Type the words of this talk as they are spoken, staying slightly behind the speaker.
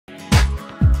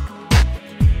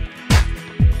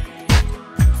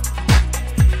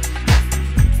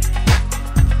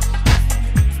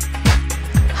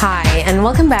and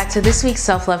welcome back to this week's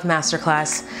Self-Love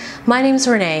Masterclass. My name is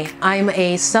Renee. I'm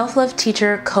a self-love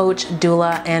teacher, coach,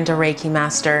 doula, and a Reiki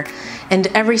master. And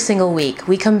every single week,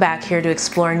 we come back here to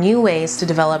explore new ways to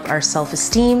develop our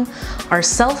self-esteem, our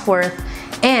self-worth,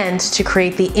 and to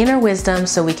create the inner wisdom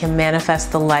so we can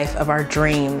manifest the life of our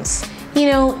dreams. You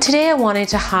know, today I wanted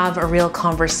to have a real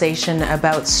conversation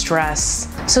about stress.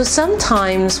 So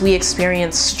sometimes we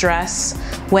experience stress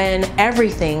when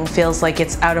everything feels like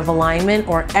it's out of alignment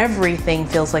or everything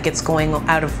feels like it's going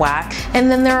out of whack.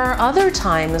 And then there are other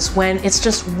times when it's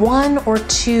just one or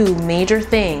two major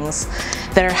things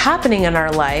that are happening in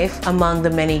our life among the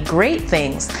many great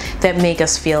things that make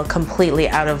us feel completely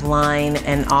out of line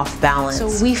and off balance.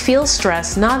 So we feel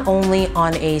stress not only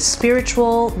on a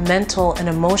spiritual, mental, and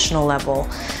emotional level,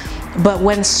 but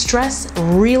when stress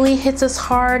really hits us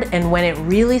hard and when it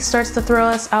really starts to throw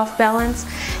us off balance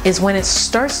is when it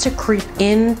starts to creep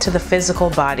into the physical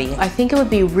body. I think it would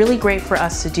be really great for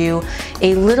us to do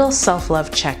a little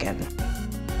self-love check-in.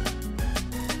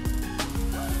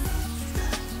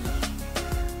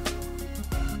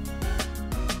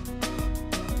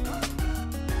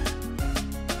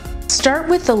 Start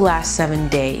with the last 7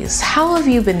 days. How have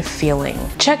you been feeling?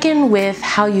 Check in with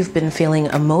how you've been feeling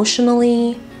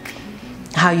emotionally,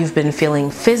 how you've been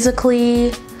feeling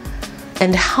physically,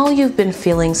 and how you've been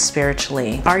feeling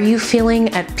spiritually. Are you feeling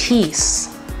at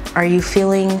peace? Are you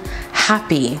feeling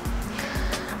happy?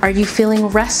 Are you feeling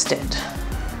rested?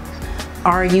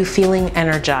 Are you feeling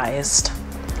energized?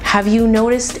 Have you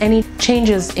noticed any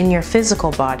changes in your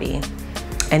physical body?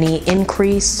 Any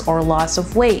increase or loss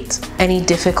of weight? Any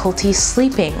difficulty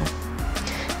sleeping?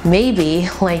 Maybe,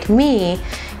 like me,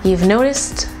 you've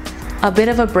noticed a bit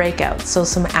of a breakout, so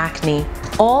some acne.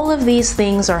 All of these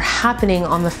things are happening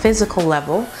on the physical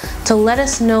level to let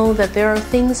us know that there are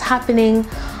things happening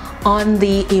on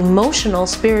the emotional,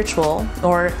 spiritual,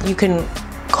 or you can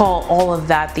call all of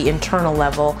that the internal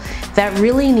level, that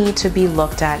really need to be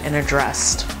looked at and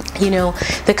addressed. You know,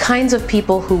 the kinds of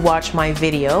people who watch my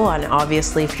video, and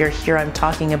obviously if you're here I'm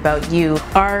talking about you,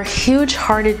 are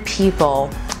huge-hearted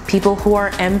people, people who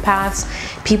are empaths,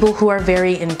 people who are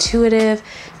very intuitive,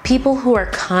 people who are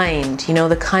kind, you know,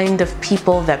 the kind of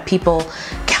people that people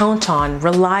count on,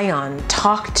 rely on,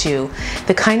 talk to,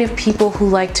 the kind of people who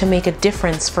like to make a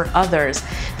difference for others,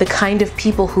 the kind of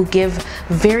people who give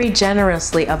very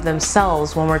generously of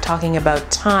themselves when we're talking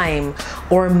about time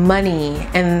or money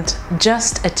and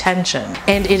just attention.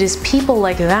 And it is people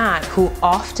like that who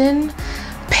often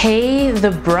pay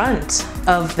the brunt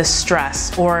of the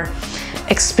stress or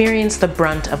experience the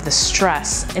brunt of the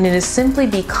stress, and it is simply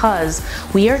because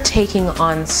we are taking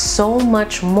on so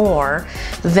much more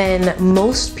than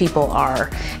most people are,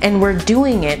 and we're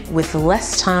doing it with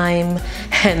less time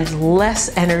and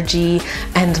less energy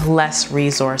and less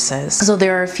resources. So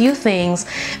there are a few things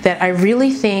that I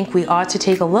really think we ought to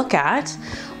take a look at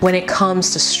when it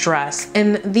comes to stress,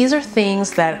 and these are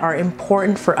things that are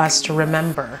important for us to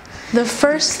remember. The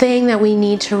first thing that we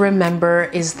need to remember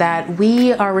is that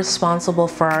we are responsible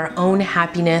for our own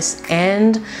happiness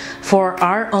and for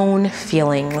our own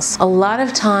feelings. A lot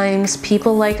of times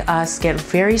people like us get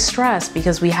very stressed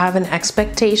because we have an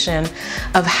expectation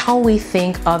of how we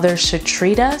think others should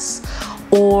treat us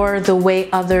or the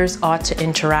way others ought to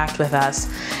interact with us.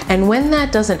 And when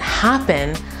that doesn't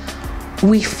happen,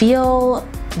 we feel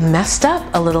messed up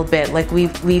a little bit, like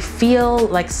we feel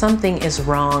like something is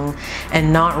wrong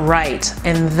and not right,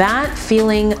 and that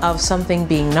feeling of something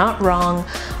being not wrong,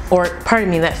 or pardon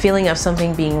me, that feeling of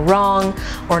something being wrong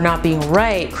or not being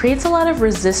right creates a lot of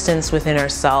resistance within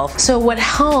ourselves. So what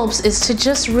helps is to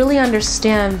just really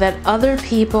understand that other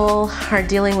people are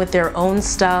dealing with their own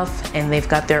stuff and they've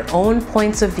got their own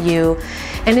points of view,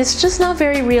 and it's just not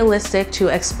very realistic to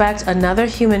expect another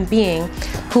human being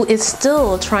who is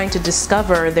still trying to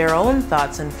discover their own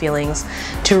thoughts and feelings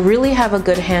to really have a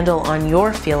good handle on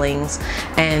your feelings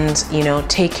and, you know,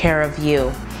 take care of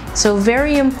you. So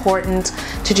very important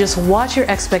to just watch your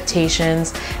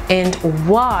expectations and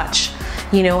watch,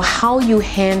 you know, how you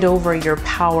hand over your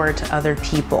power to other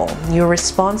people. You're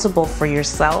responsible for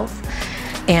yourself,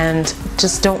 and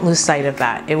just don't lose sight of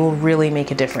that. It will really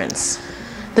make a difference.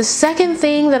 The second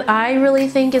thing that I really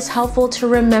think is helpful to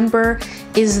remember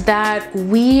is that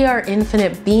we are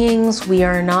infinite beings, we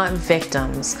are not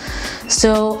victims.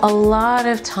 So a lot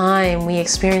of time we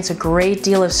experience a great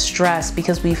deal of stress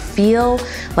because we feel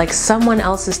like someone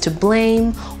else is to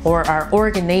blame or our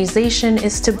organization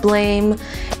is to blame,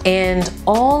 and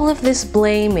all of this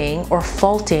blaming or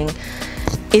faulting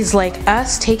is like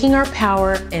us taking our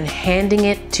power and handing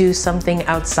it to something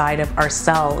outside of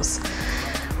ourselves.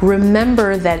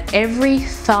 remember that every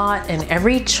thought and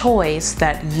every choice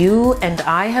that you and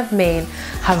I have made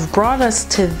have brought us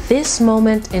to this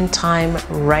moment in time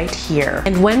right here.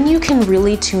 And when you can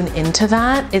really tune into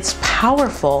that, it's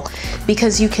powerful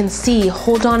because you can see,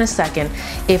 hold on a second,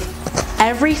 if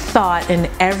every thought and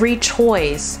every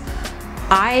choice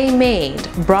I made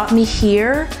brought me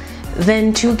here,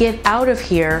 then to get out of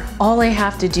here, all I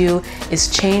have to do is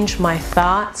change my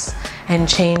thoughts and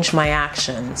change my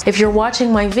actions. If you're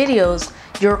watching my videos,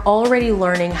 you're already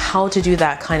learning how to do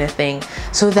that kind of thing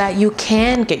so that you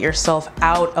can get yourself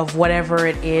out of whatever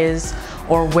it is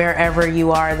or wherever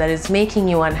you are that is making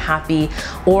you unhappy,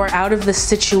 or out of the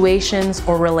situations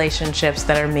or relationships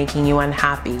that are making you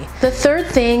unhappy. The third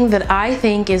thing that I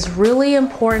think is really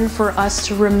important for us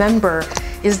to remember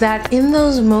is that in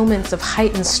those moments of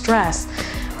heightened stress,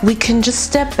 we can just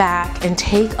step back and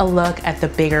take a look at the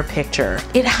bigger picture.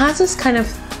 It has us kind of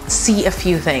see a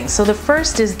few things. So the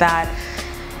first is that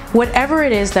whatever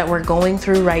it is that we're going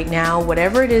through right now,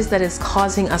 whatever it is that is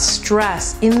causing us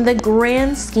stress in the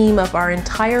grand scheme of our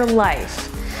entire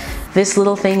life, this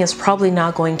little thing is probably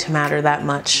not going to matter that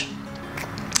much.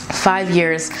 5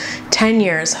 years, 10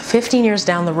 years, 15 years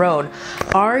down the road,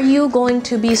 are you going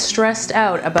to be stressed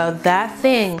out about that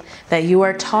thing that you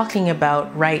are talking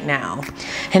about right now?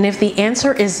 And if the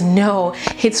answer is no,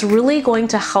 it's really going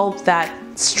to help that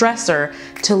stressor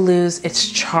to lose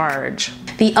its charge.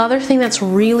 The other thing that's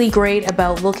really great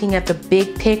about looking at the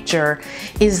big picture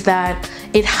is that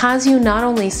it has you not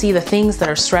only see the things that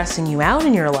are stressing you out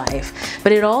in your life,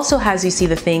 but it also has you see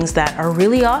the things that are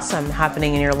really awesome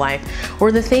happening in your life,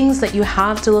 or the things that you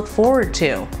have to look forward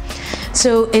to.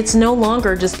 So it's no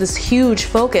longer just this huge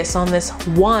focus on this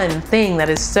one thing that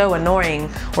is so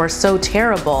annoying or so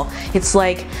terrible. It's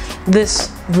like this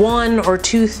one or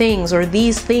two things, or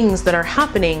these things that are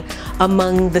happening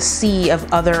among the sea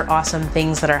of other awesome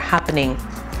things that are happening.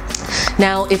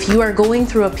 Now, if you are going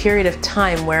through a period of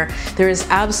time where there is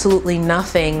absolutely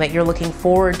nothing that you're looking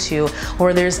forward to,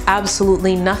 or there's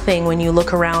absolutely nothing when you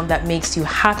look around that makes you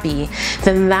happy,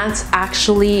 then that's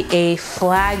actually a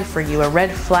flag for you, a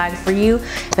red flag for you,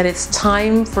 that it's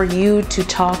time for you to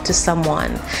talk to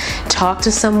someone. Talk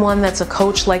to someone that's a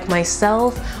coach like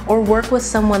myself, or work with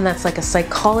someone that's like a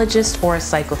psychologist or a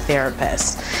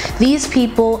psychotherapist. These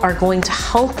people are going to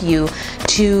help you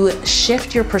to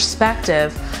shift your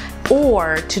perspective,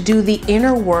 or to do the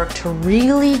inner work to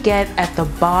really get at the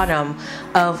bottom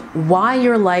of why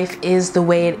your life is the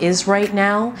way it is right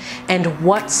now, and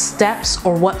what steps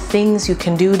or what things you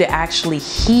can do to actually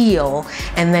heal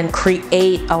and then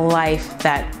create a life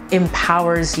that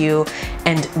empowers you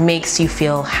and makes you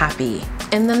feel happy.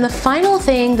 And then the final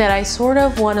thing that I sort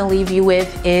of want to leave you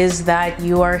with is that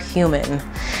you are human.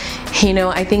 You know,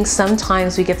 I think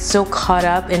sometimes we get so caught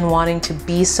up in wanting to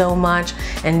be so much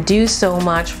and do so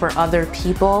much for other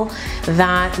people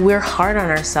that we're hard on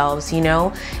ourselves, you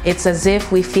know? It's as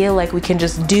if we feel like we can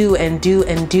just do and do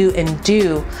and do and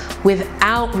do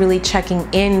without really checking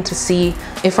in to see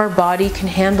if our body can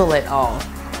handle it all.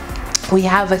 We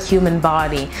have a human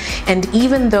body, and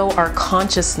even though our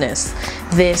consciousness,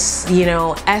 this, you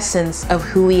know, essence of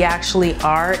who we actually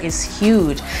are is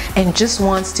huge and just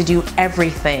wants to do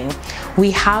everything,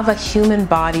 we have a human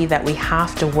body that we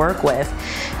have to work with.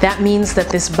 That means that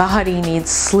this body needs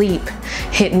sleep,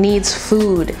 it needs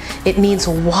food, it needs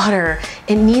water,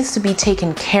 it needs to be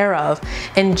taken care of.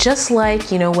 And just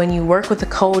like, you know, when you work with a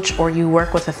coach or you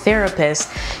work with a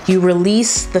therapist, you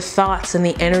release the thoughts and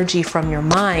the energy from your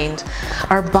mind,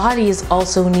 our bodies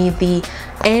also need the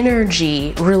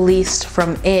energy released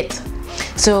from it.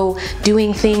 So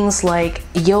doing things like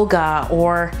yoga,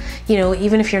 or, you know,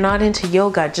 even if you're not into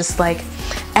yoga, just like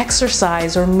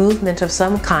exercise or movement of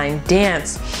some kind,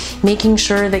 dance, making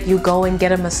sure that you go and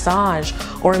get a massage,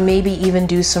 or maybe even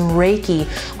do some Reiki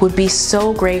would be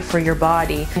so great for your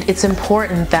body. It's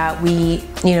important that we,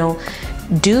 you know,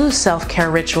 do self-care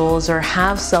rituals or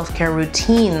have self-care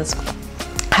routines,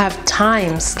 have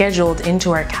time scheduled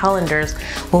into our calendars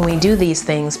when we do these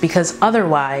things, because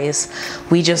otherwise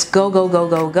we just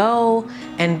go,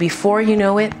 and before you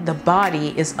know it, the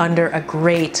body is under a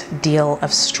great deal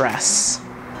of stress.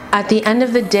 At the end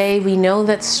of the day, we know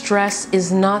that stress is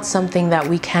not something that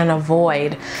we can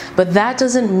avoid, but that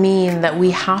doesn't mean that we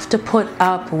have to put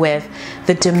up with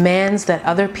the demands that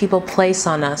other people place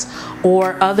on us,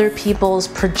 or other people's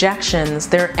projections,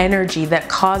 their energy that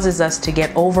causes us to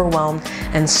get overwhelmed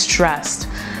and stressed.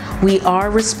 We are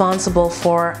responsible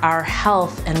for our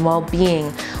health and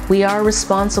well-being. We are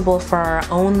responsible for our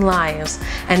own lives,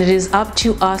 and it is up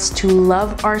to us to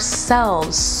love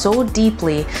ourselves so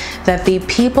deeply that the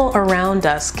people around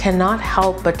us cannot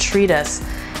help but treat us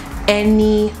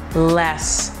any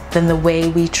less than the way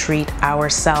we treat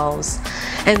ourselves.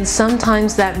 And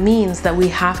sometimes that means that we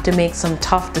have to make some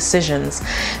tough decisions.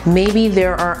 Maybe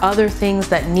there are other things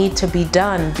that need to be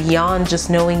done beyond just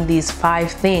knowing these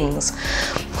 5 things.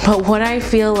 But what I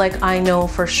feel like I know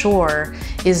for sure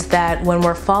is that when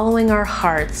we're following our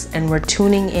hearts and we're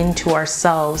tuning into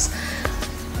ourselves,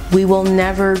 we will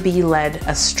never be led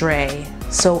astray.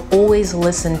 So always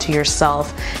listen to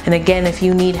yourself. And again, if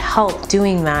you need help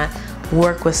doing that,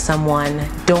 work with someone.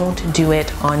 Don't do it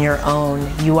on your own.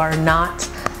 You are not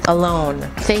alone.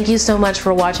 Thank you so much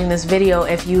for watching this video.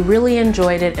 If you really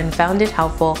enjoyed it and found it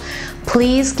helpful,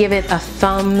 please give it a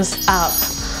thumbs up.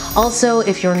 Also,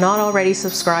 if you're not already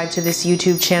subscribed to this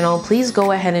YouTube channel, please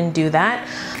go ahead and do that.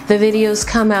 The videos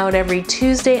come out every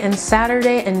Tuesday and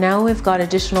Saturday, and now we've got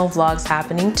additional vlogs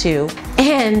happening too.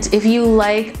 And if you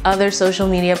like other social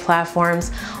media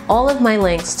platforms, all of my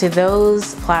links to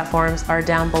those platforms are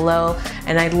down below,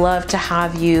 and I'd love to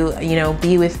have you,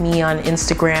 be with me on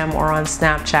Instagram or on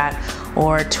Snapchat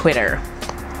or Twitter.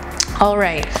 All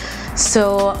right,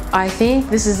 so I think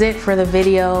this is it for the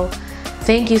video.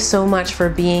 Thank you so much for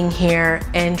being here,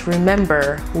 and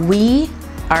remember, we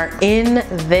are in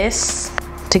this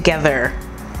together.